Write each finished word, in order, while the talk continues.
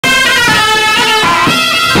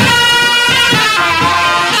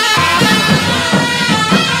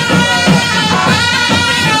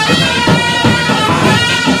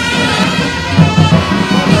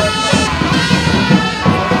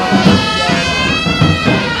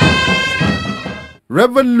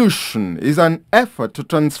Revolution is an effort to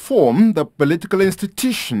transform the political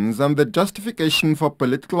institutions and the justification for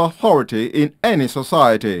political authority in any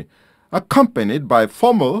society, accompanied by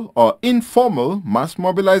formal or informal mass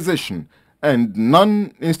mobilization and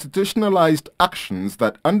non-institutionalized actions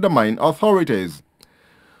that undermine authorities.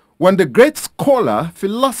 When the great scholar,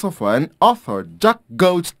 philosopher and author Jack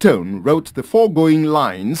Goldstone wrote the foregoing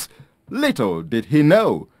lines, little did he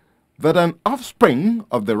know that an offspring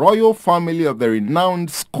of the royal family of the renowned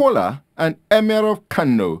scholar and Emir of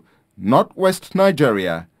Kano, northwest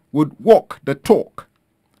Nigeria, would walk the talk.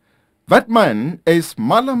 That man is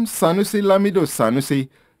Malam Sanusi Lamido Sanusi,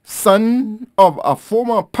 son of a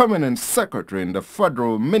former permanent secretary in the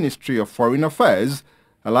Federal Ministry of Foreign Affairs,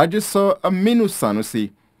 Alhaji Sir Aminu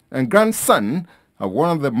Sanusi, and grandson of one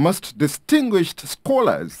of the most distinguished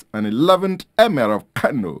scholars and 11th Emir of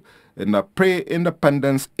Kano in the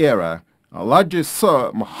pre-independence era, Alhaji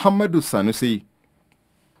Sir Muhammadu Sanusi.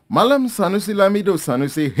 Malam Sanusi Lamido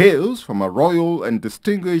Sanusi hails from a royal and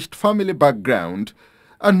distinguished family background,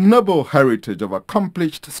 a noble heritage of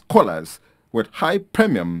accomplished scholars with high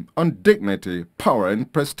premium on dignity, power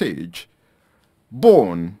and prestige.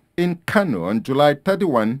 Born in Kano on July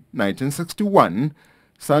 31, 1961,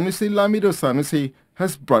 Sanusi Lamido Sanusi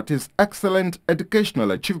has brought his excellent educational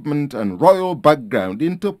achievement and royal background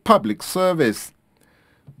into public service.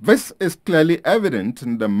 This is clearly evident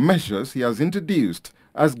in the measures he has introduced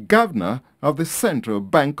as governor of the Central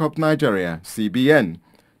Bank of Nigeria, CBN,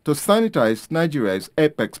 to sanitize Nigeria's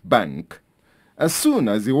apex bank. As soon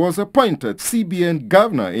as he was appointed CBN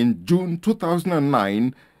governor in June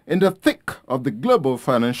 2009, in the thick of the global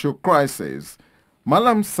financial crisis,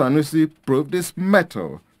 Malam Sanusi proved his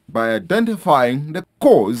mettle by identifying the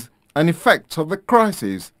cause and effects of the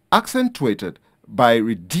crisis, accentuated by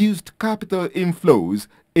reduced capital inflows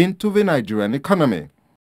into the Nigerian economy.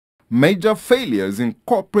 Major failures in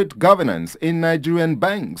corporate governance in Nigerian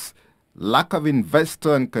banks, lack of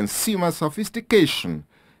investor and consumer sophistication,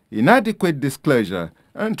 inadequate disclosure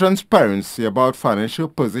and transparency about financial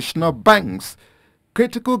position of banks,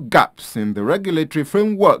 critical gaps in the regulatory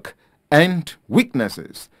framework, and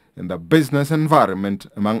weaknesses in the business environment,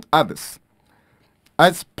 among others.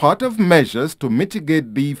 As part of measures to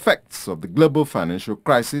mitigate the effects of the global financial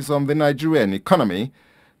crisis on the Nigerian economy,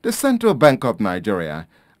 the Central Bank of Nigeria,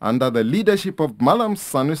 under the leadership of Malam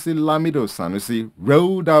Sanusi Lamido Sanusi,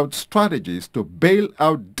 rolled out strategies to bail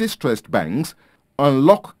out distressed banks,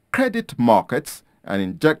 unlock credit markets, and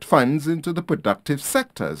inject funds into the productive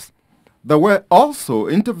sectors. There were also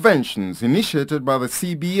interventions initiated by the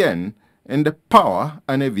CBN in the power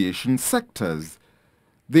and aviation sectors.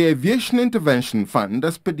 The Aviation Intervention Fund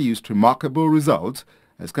has produced remarkable results,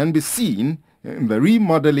 as can be seen in the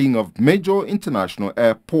remodeling of major international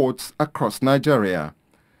airports across Nigeria.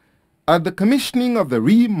 At the commissioning of the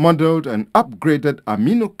remodeled and upgraded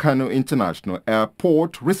Aminu Kano International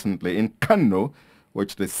Airport recently in Kano,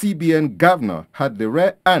 which the CBN governor had the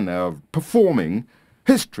rare honor of performing,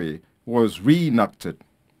 history was reenacted.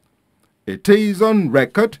 It is on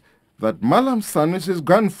record that Malam Sanusi's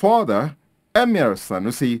grandfather, Emir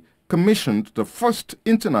Sanusi, commissioned the first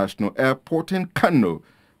international airport in Kano,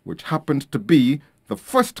 which happened to be the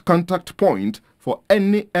first contact point for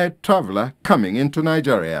any air traveler coming into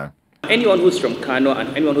Nigeria. Anyone who's from Kano and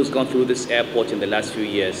anyone who's gone through this airport in the last few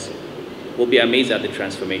years will be amazed at the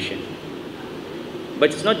transformation.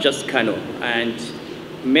 But it's not just Kano, and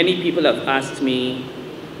many people have asked me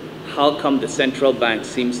how come the central bank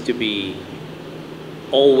seems to be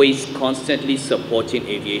always constantly supporting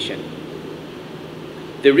aviation.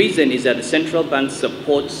 The reason is that the central bank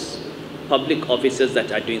supports public officers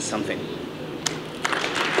that are doing something.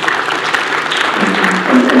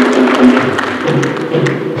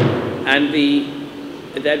 And the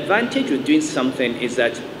advantage with doing something is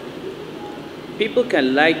that people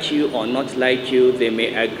can like you or not like you, they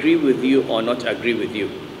may agree with you or not agree with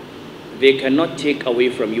you. They cannot take away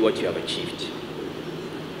from you what you have achieved.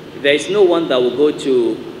 There is no one that will go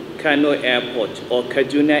to Kano Airport or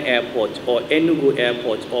Kaduna Airport or Enugu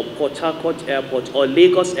Airport or Port Harcourt Airport or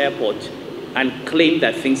Lagos Airport and claim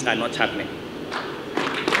that things are not happening.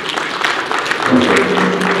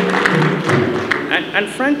 And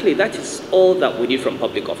frankly, that is all that we need from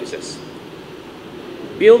public officers.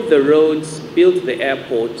 Build the roads, build the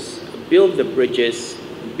airports, build the bridges,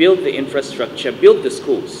 build the infrastructure, build the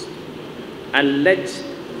schools, and let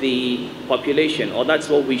the population, or that's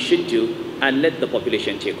what we should do, and let the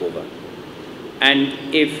population take over. And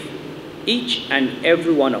if each and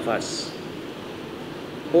every one of us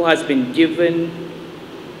who has been given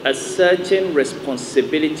a certain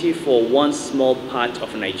responsibility for one small part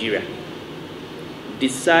of Nigeria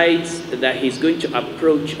decides that he's going to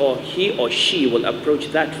approach, or he or she will approach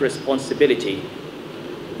that responsibility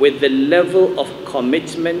with the level of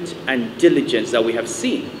commitment and diligence that we have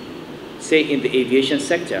seen, say, in the aviation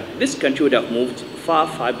sector, this country would have moved far,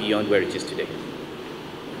 far beyond where it is today.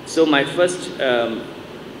 So my first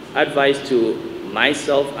advice to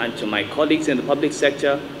myself and to my colleagues in the public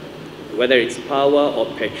sector, whether it's power or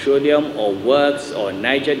petroleum or works or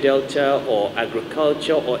Niger Delta or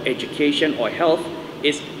agriculture or education or health,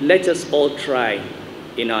 is let us all try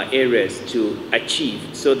in our areas to achieve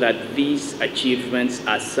so that these achievements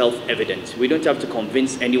are self-evident. We don't have to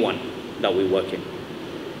convince anyone that we work in.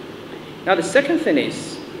 Now, the second thing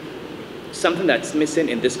is something that's missing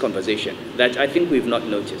in this conversation that I think we've not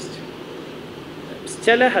noticed.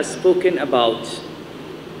 Stella has spoken about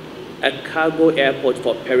a cargo airport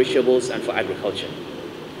for perishables and for agriculture.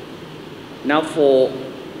 Now, for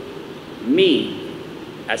me,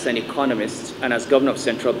 as an economist and as governor of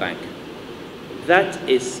Central Bank, that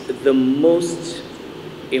is the most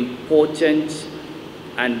important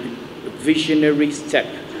and visionary step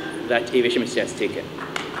that aviation ministry has taken.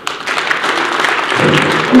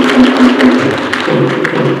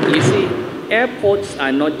 You see, airports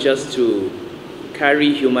are not just to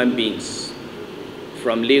carry human beings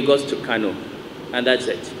from Lagos to Kano, and that's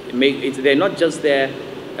it. They're not just there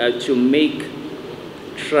to make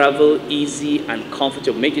travel easy and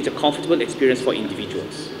comfortable, make it a comfortable experience for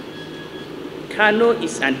individuals. Kano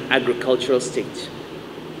is an agricultural state.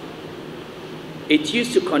 It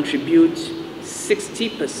used to contribute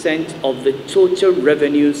 60% of the total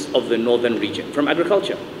revenues of the northern region from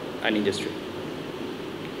agriculture and industry.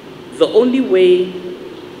 The only way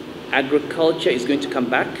agriculture is going to come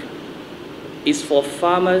back is for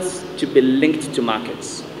farmers to be linked to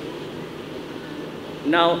markets.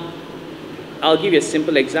 Now, I'll give you a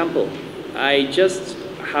simple example. I just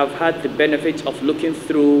have had the benefit of looking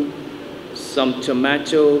through some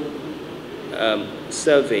tomato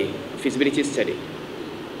survey, feasibility study.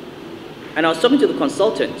 And I was talking to the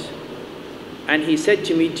consultant, and he said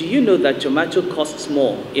to me, do you know that tomato costs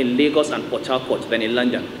more in Lagos and Port Harcourt than in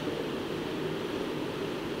London?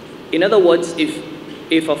 In other words,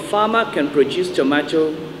 if a farmer can produce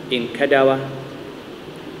tomato in Kadawa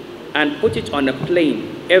and put it on a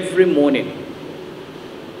plane every morning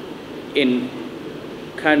in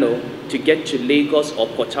Kano to get to Lagos or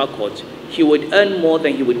Port Harcourt, he would earn more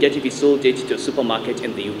than he would get if he sold it to a supermarket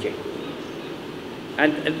in the UK.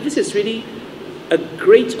 And this is really a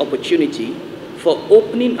great opportunity for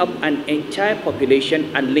opening up an entire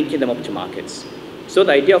population and linking them up to markets. So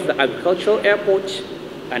the idea of the agricultural airport,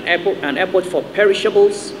 an airport for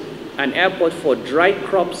perishables, an airport for dry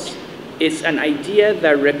crops, is an idea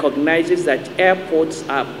that recognizes that airports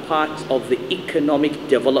are part of the economic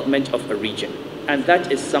development of a region. And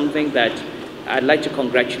that is something that I'd like to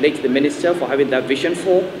congratulate the minister for having that vision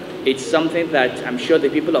for. It's something that I'm sure the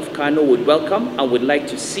people of Kano would welcome and would like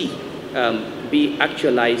to see be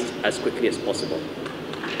actualized as quickly as possible.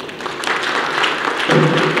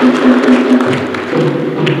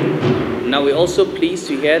 Now, we're also pleased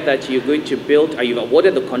to hear that you're going to build, or you've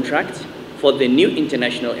awarded the contract for the new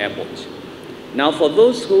international airport. Now, for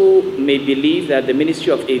those who may believe that the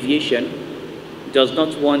Ministry of Aviation does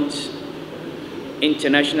not want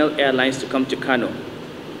international airlines to come to Kano,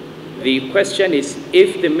 the question is,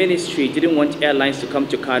 if the ministry didn't want airlines to come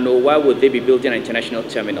to Kano, why would they be building an international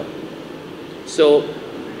terminal? So,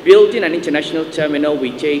 building an international terminal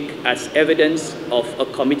we take as evidence of a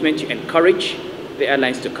commitment to encourage the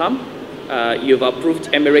airlines to come. You've approved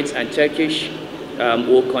Emirates and Turkish.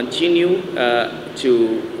 We'll continue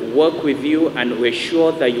to work with you, and we're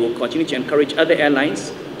sure that you will continue to encourage other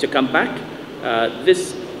airlines to come back.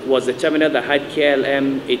 This was a terminal that had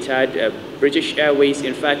KLM, it had British Airways,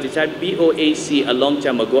 in fact it had BOAC a long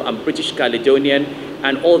time ago, and British Caledonian,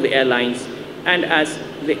 and all the airlines. And as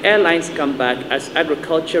the airlines come back, as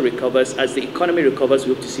agriculture recovers, as the economy recovers,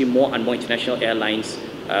 we hope to see more and more international airlines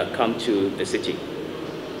come to the city.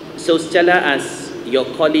 So Stella, as your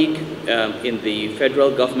colleague in the federal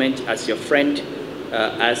government, as your friend,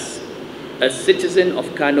 as a citizen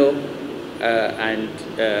of Kano and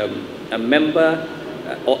a member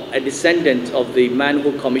or a descendant of the man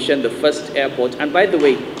who commissioned the first airport. And by the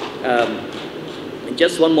way,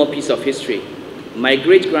 just one more piece of history. My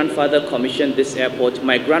great-grandfather commissioned this airport.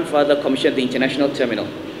 My grandfather commissioned the international terminal.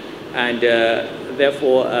 And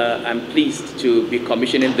therefore, I'm pleased to be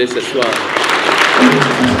commissioning this as well.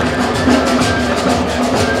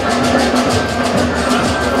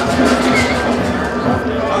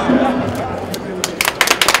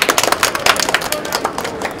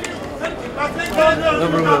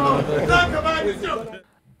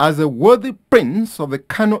 As a worthy prince of the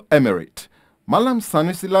Kano Emirate, Malam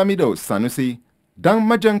Sanusi Lamido Sanusi,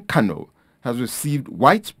 Dangmajan Kano, has received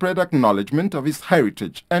widespread acknowledgement of his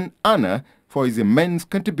heritage and honor for his immense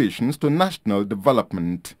contributions to national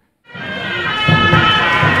development.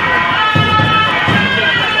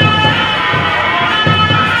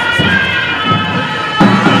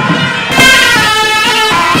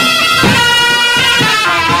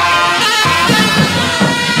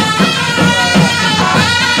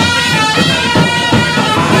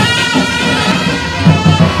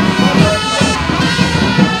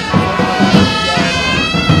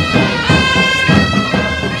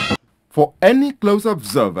 For any close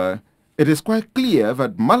observer, it is quite clear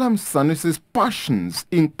that Malam Sanusi's passions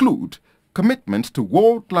include commitment to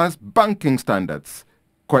world-class banking standards,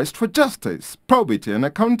 quest for justice, probity and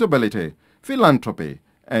accountability, philanthropy,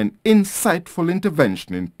 and insightful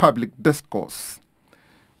intervention in public discourse.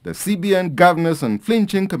 The CBN governor's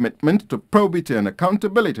unflinching commitment to probity and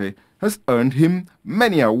accountability has earned him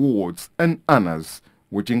many awards and honors,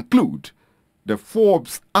 which include the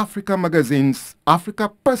Forbes Africa magazine's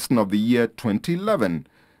Africa Person of the Year 2011,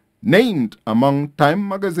 named among Time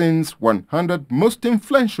magazine's 100 most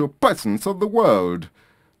influential persons of the world.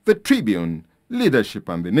 The Tribune, Leadership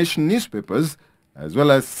and the Nation newspapers, as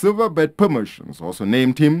well as Silverbird Promotions, also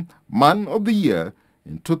named him Man of the Year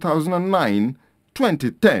in 2009,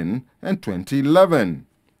 2010 and 2011.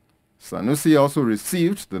 Sanusi also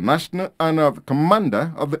received the National Honor of the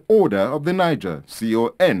Commander of the Order of the Niger,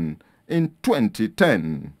 CON, in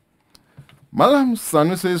 2010. Malam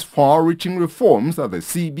Sanusi's far-reaching reforms at the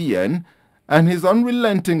CBN and his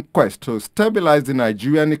unrelenting quest to stabilize the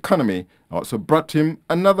Nigerian economy also brought him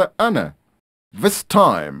another honor. This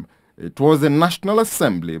time, it was the National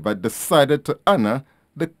Assembly that decided to honor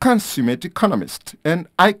the consummate economist and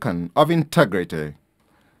icon of integrity.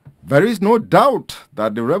 There is no doubt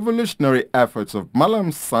that the revolutionary efforts of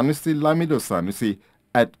Malam Sanusi Lamido Sanusi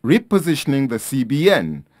at repositioning the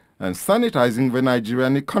CBN and sanitizing the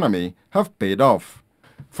Nigerian economy have paid off.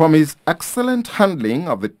 From his excellent handling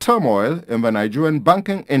of the turmoil in the Nigerian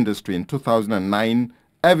banking industry in 2009,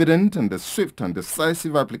 evident in the swift and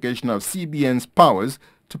decisive application of CBN's powers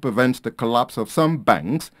to prevent the collapse of some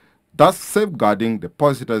banks, thus safeguarding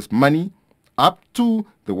depositors' money, up to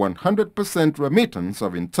the 100% remittance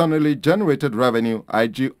of internally generated revenue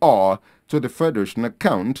IGR to the Federation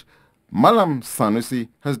account, Malam Sanusi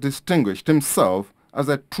has distinguished himself as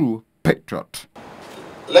a true patriot.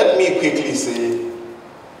 Let me quickly say,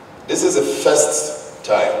 this is the first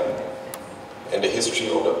time in the history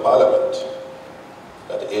of the Parliament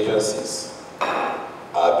that agencies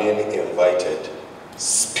are being invited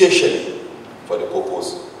specially for the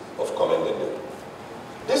purpose of commending them.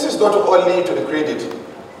 This is not only to the credit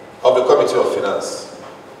of the Committee of Finance.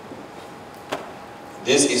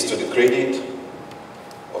 This is to the credit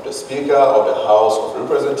of the Speaker of the House of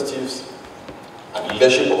Representatives and the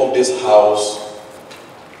leadership of this House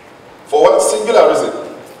for one singular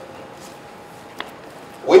reason.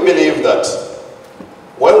 We believe that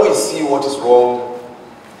when we see what is wrong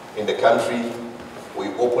in the country, we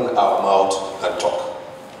open our mouth and talk.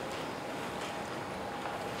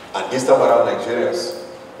 And this time around, Nigerians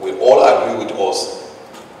will all agree with us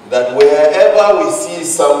that wherever we see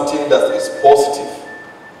something that is positive,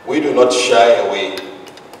 we do not shy away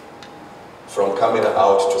from coming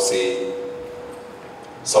out to say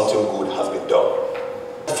something good has been done.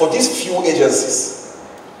 For these few agencies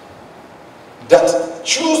that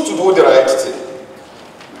choose to do the right thing,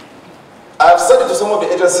 I've said it to some of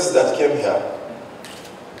the agencies that came here,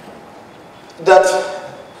 that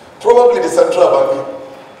probably the central bank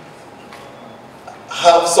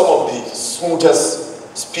have some of the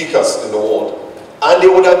smoothest speakers in the world, and they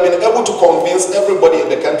would have been able to convince everybody in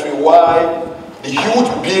the country why the huge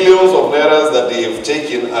billions of naira that they have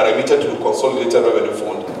taken are remitted to the Consolidated Revenue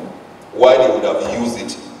Fund, why they would have used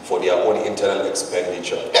it for their own internal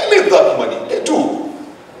expenditure. They need that money, they do.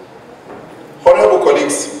 Honorable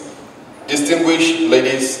colleagues, distinguished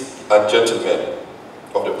ladies and gentlemen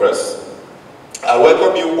of the press, I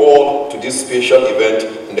welcome you all to this special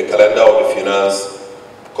event in the calendar of the Finance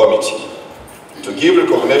Committee to give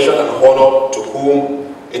recognition and honor to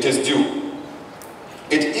whom it is due.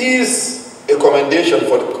 It is a commendation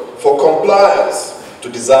for compliance to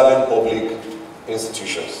deserving public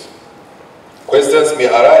institutions. Questions may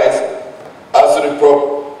arise as to the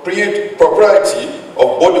propriety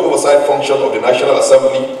of both the oversight function of the National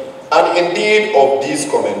Assembly and indeed of this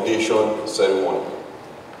commendation ceremony.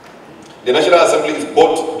 The National Assembly is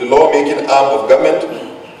both the lawmaking arm of government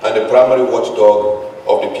and the primary watchdog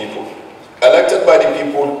of the people, elected by the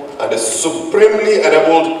people and supremely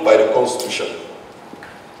enabled by the Constitution.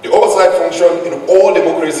 The oversight function in all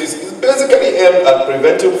democracies is basically aimed at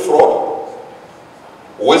preventing fraud,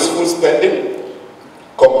 wasteful spending,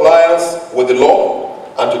 compliance with the law,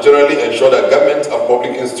 and to generally ensure that government and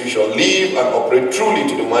public institutions live and operate truly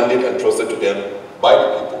to the mandate entrusted to them by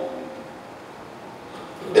the people.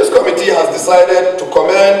 This committee has decided to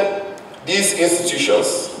commend these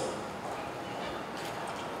institutions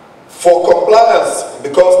for compliance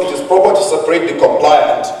because it is proper to separate the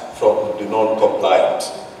compliant from the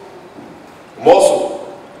non-compliant. More so,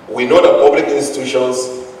 we know that public institutions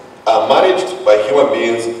are managed by human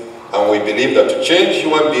beings, and we believe that to change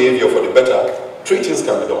human behavior for the better, three things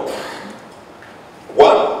can be done.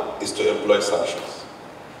 One is to employ sanctions.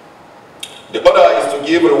 The other is to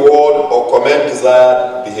give reward or commend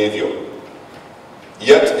desired behavior.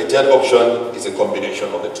 Yet a third option is a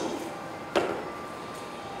combination of the two.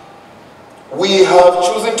 We have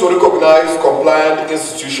chosen to recognize compliant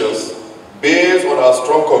institutions based on our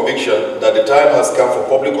strong conviction that the time has come for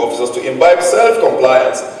public officers to imbibe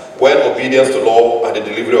self-compliance when obedience to law and the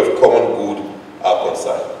delivery of common good are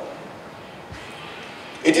concerned.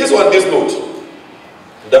 It is on this note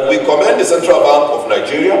that we commend the Central Bank of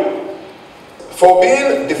Nigeria for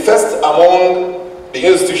being the first among the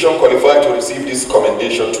institutions qualified to receive this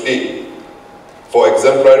commendation today for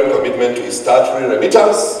exemplary commitment to its statutory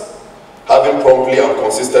remittance, having promptly and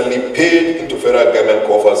consistently paid into federal government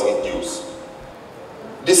coffers in dues.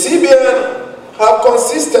 The CBN have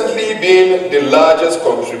consistently been the largest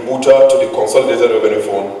contributor to the Consolidated Revenue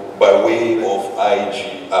Fund by way of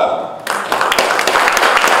IGR.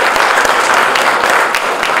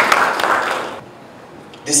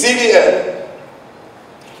 The CBN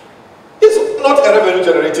is not a revenue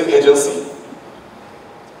generating agency.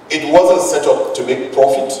 It wasn't set up to make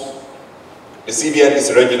profit. The CBN is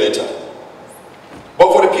a regulator.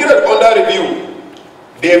 But for the period under review,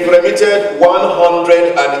 they've remitted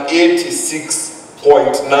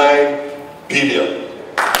 186.9 billion.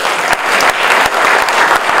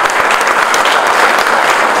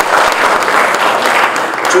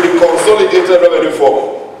 To the Consolidated Revenue Fund.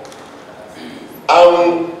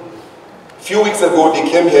 A few weeks ago, they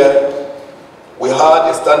came here. We had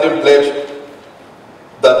a standing pledge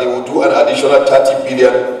that they would do an additional 30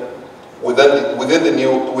 billion within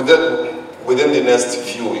the next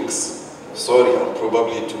few weeks. Sorry, I'm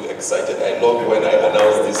probably too excited. I love when I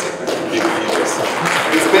announce these big figures.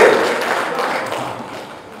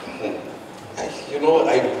 You know,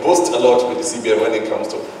 I boast a lot with the CBN when it comes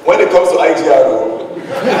to IGR.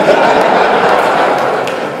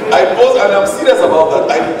 I boast, and I'm serious about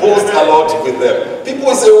that. I boast a lot with them.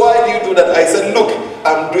 People say, why do you do that? I said, look,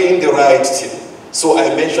 I'm doing the right thing. So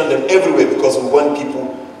I mention them everywhere because we want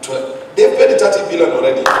people to. They've paid the 30 billion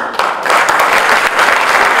already.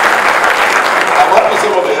 I'm happy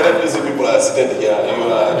some of the NFPC people are sitting here.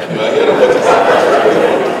 You are hearing what is happening.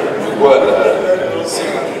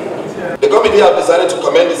 The committee have decided to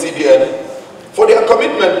commend the CBN for their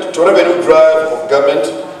commitment to revenue drive of government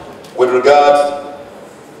with regard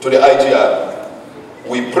to the IGR.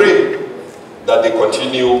 We pray that they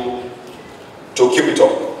continue to keep it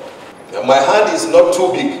up. Now, my hand is not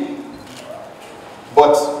too big,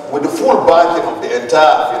 but with the full backing of the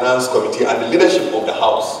entire Finance Committee and the leadership of the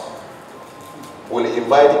House, we'll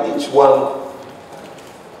invite each one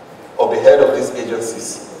of the head of these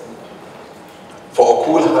agencies for a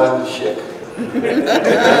cool handshake.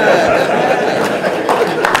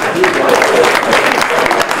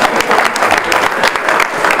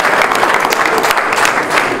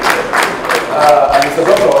 Mr.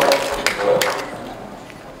 Governor,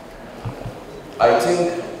 I think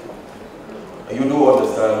you do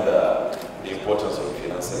understand the importance of the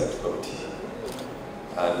Finance Select Committee.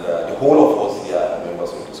 And the whole of us here are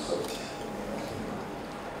members of this committee.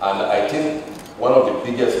 And I think one of the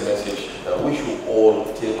biggest messages that we should all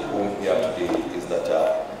take home here today is that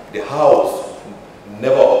the House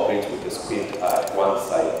never operates with a squint eye, one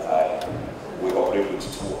side eye. We operate with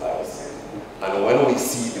two eyes. And when we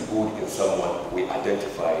see the good in someone, we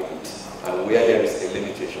identify it. And where there is a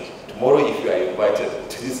limitation, tomorrow if you are invited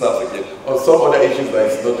to this house again, on some other issues that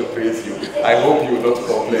is not to praise you, I hope you will not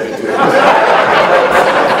complain.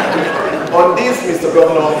 On this, Mr.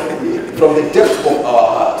 Governor, from the depth of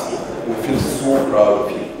our heart, we feel so proud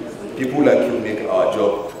of you. People like you make our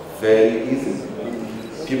job very easy.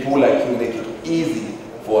 People like you make it easy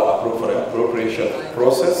for appropriation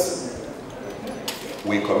process.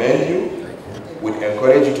 We commend you. We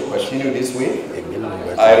encourage you to continue this way.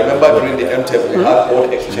 I remember during the MTEP we had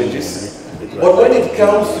board exchanges. But when it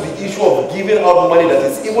comes to the issue of giving out money that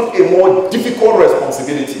is even a more difficult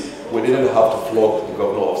responsibility, we didn't have to flog the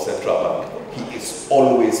governor of Central Bank. He is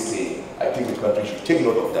always paying. I think think the country should take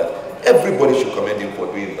note of that. Everybody should commend him for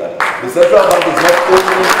doing that. The central bank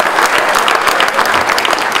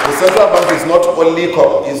is not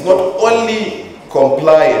only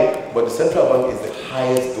compliant, but the central bank is the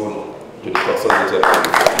highest donor to the consolidated fund.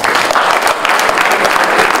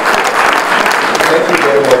 Thank you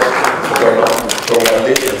very much, Governor.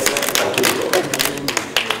 Congratulations and keep it going.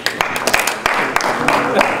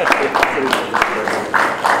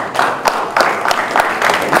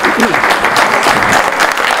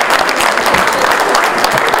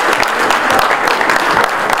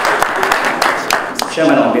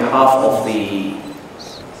 Chairman, on behalf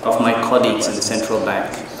of my colleagues in the Central Bank,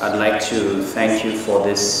 I'd like to thank you for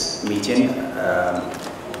this meeting.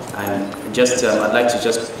 And I'd like to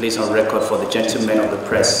just place on record for the gentlemen of the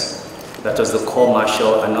press that was the Corps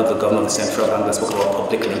Marshal and not the Governor of the Central Bank that spoke about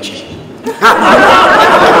public lynching.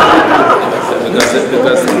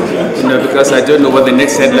 because I don't know what the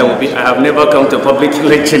next headline will be. I have never come to public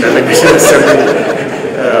lynching at the National Assembly.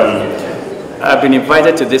 I've been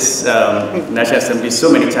invited to this National Assembly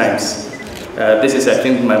so many times. This is, I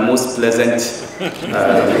think, my most pleasant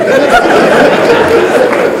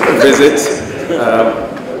visit.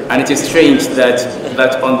 And it is strange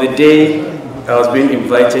that on the day I was being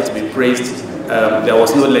invited to be praised, there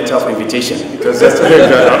was no letter of invitation. It was just,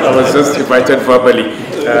 I was just invited verbally.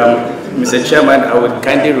 Mr. Chairman, I would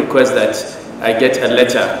kindly request that I get a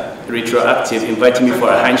letter retroactive inviting me for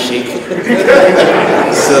a handshake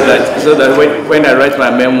so that when I write my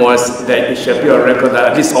memoirs, that it shall be on record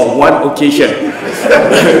that at least on one occasion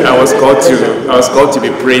I was called to be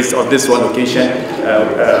praised on this one occasion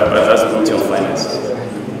as the Committee on Finance.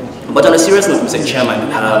 But on a serious note, Mr.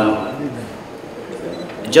 Chairman,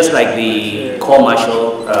 just like the Corps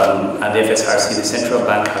Marshal and the FSRC, the Central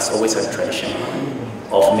Bank has always had a tradition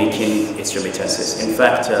of making its remittances. In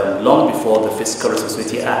fact, long before the Fiscal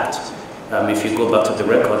Responsibility Act, if you go back to the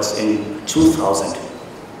records, in 2000,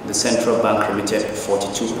 the Central Bank remitted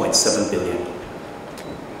 42.7 billion.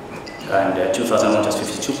 And 2001 was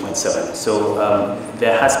 52.7. So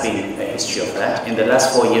there has been a history of that. In the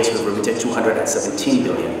last 4 years, we've remitted 217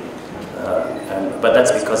 billion. But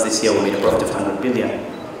that's because this year we made a profit of 100 billion.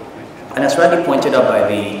 And as rightly pointed out by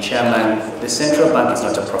the chairman, the Central Bank is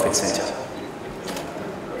not a profit center.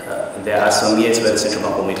 There are some years where the Central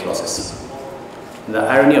Bank will make losses. The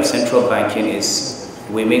irony of central banking is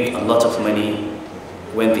we make a lot of money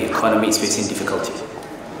when the economy is facing difficulty.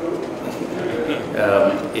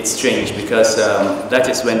 It's strange because that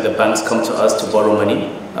is when the banks come to us to borrow money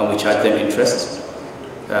and we charge them interest.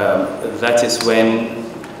 That is when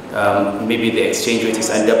maybe the exchange rate is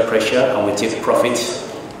under pressure and we take profit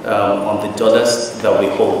on the dollars that we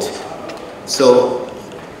hold. So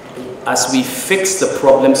as we fix the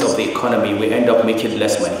problems of the economy, we end up making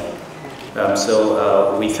less money.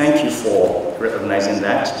 So we thank you for recognizing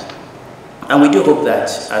that. And we do hope that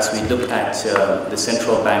as we look at the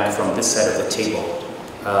central bank from this side of the table,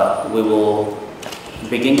 we will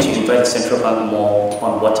begin to invite the central bank more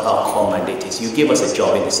on what our core mandate is. You gave us a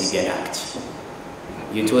job in the CBN Act.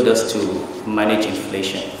 You told us to manage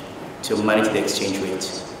inflation, to manage the exchange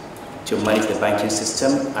rate, to manage the banking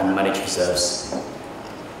system and manage reserves.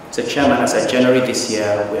 So Chairman, as of January this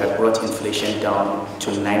year, we have brought inflation down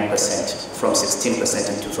to 9% from 16%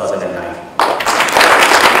 in 2009.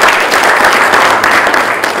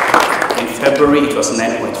 In February, it was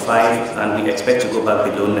 9.5, and we expect to go back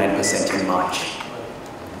below 9% in March.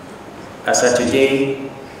 As of today,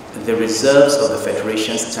 the reserves of the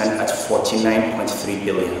Federation stand at 49.3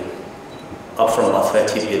 billion, up from about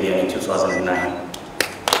 30 billion in 2009.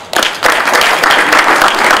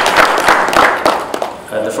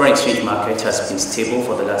 The foreign exchange market has been stable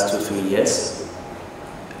for the last 2-3 years,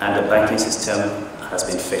 and the banking system has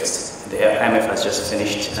been fixed. The IMF has just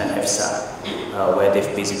finished an EFSA where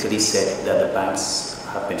they've basically said that the banks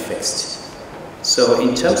have been fixed. So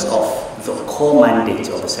in terms of the core mandate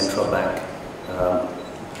of the central bank,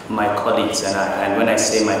 my colleagues, and when I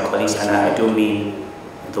say my colleagues, and I don't mean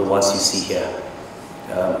the ones you see here,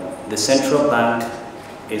 the central bank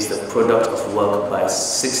is the product of work by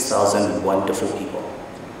 6,000 wonderful people.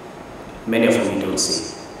 Many of whom you don't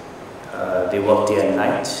see. They work day and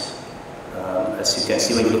night. As you can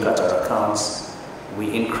see when you look at our accounts,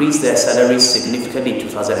 we increased their salaries significantly in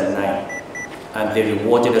 2009, and they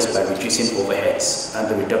rewarded us by reducing overheads, and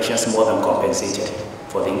the reductions more than compensated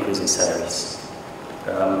for the increase in salaries.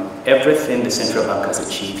 Everything the central bank has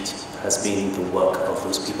achieved has been the work of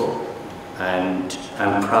those people, and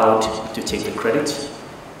I'm proud to take the credit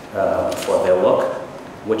for their work,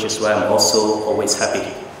 which is why I'm also always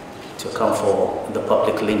happy to come for the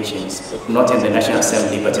public lynchings, not in the National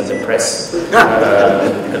Assembly, but in the press.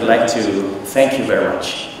 I'd like to thank you very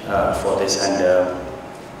much for this,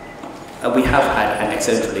 and we have had an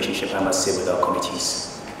excellent relationship, I must say, with our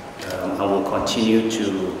committees, and we'll continue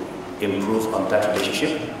to improve on that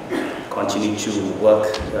relationship, continue to work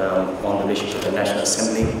on the relationship with the National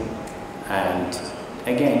Assembly, and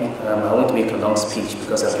again, I won't make a long speech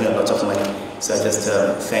because I've made a lot of money, so I just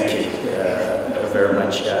thank you very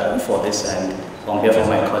much for this, and on behalf of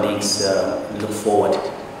my colleagues, look forward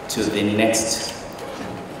to the next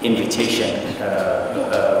invitation,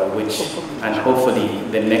 and hopefully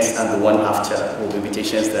the next and the one after will be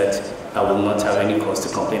invitations that I will not have any cause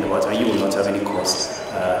to complain about, and you will not have any cause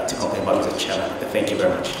to complain about, Mr. Chairman. Thank you very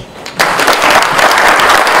much.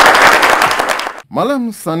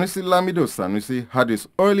 Malam Sanusi Lamido Sanusi had his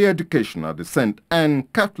early education at the St. Anne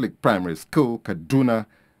Catholic Primary School, Kaduna,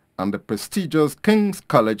 and the prestigious King's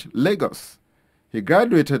College, Lagos. He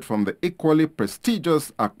graduated from the equally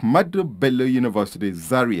prestigious Ahmadu Bello University,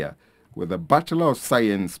 Zaria, with a Bachelor of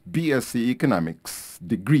Science BSc Economics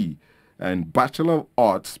degree and Bachelor of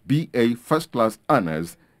Arts BA First Class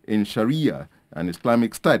Honors in Sharia and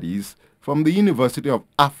Islamic Studies from the University of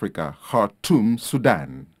Africa, Khartoum,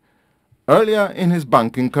 Sudan. Earlier in his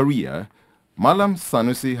banking career, Malam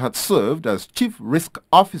Sanusi had served as Chief Risk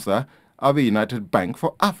Officer of the United Bank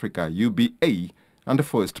for Africa, UBA, and the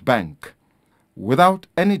First Bank. Without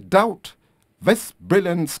any doubt, this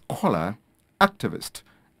brilliant scholar, activist,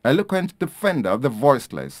 eloquent defender of the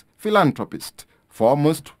voiceless, philanthropist,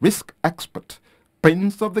 foremost risk expert,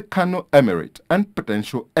 Prince of the Kano Emirate and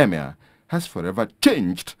potential Emir, has forever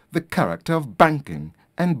changed the character of banking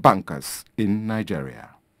and bankers in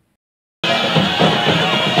Nigeria.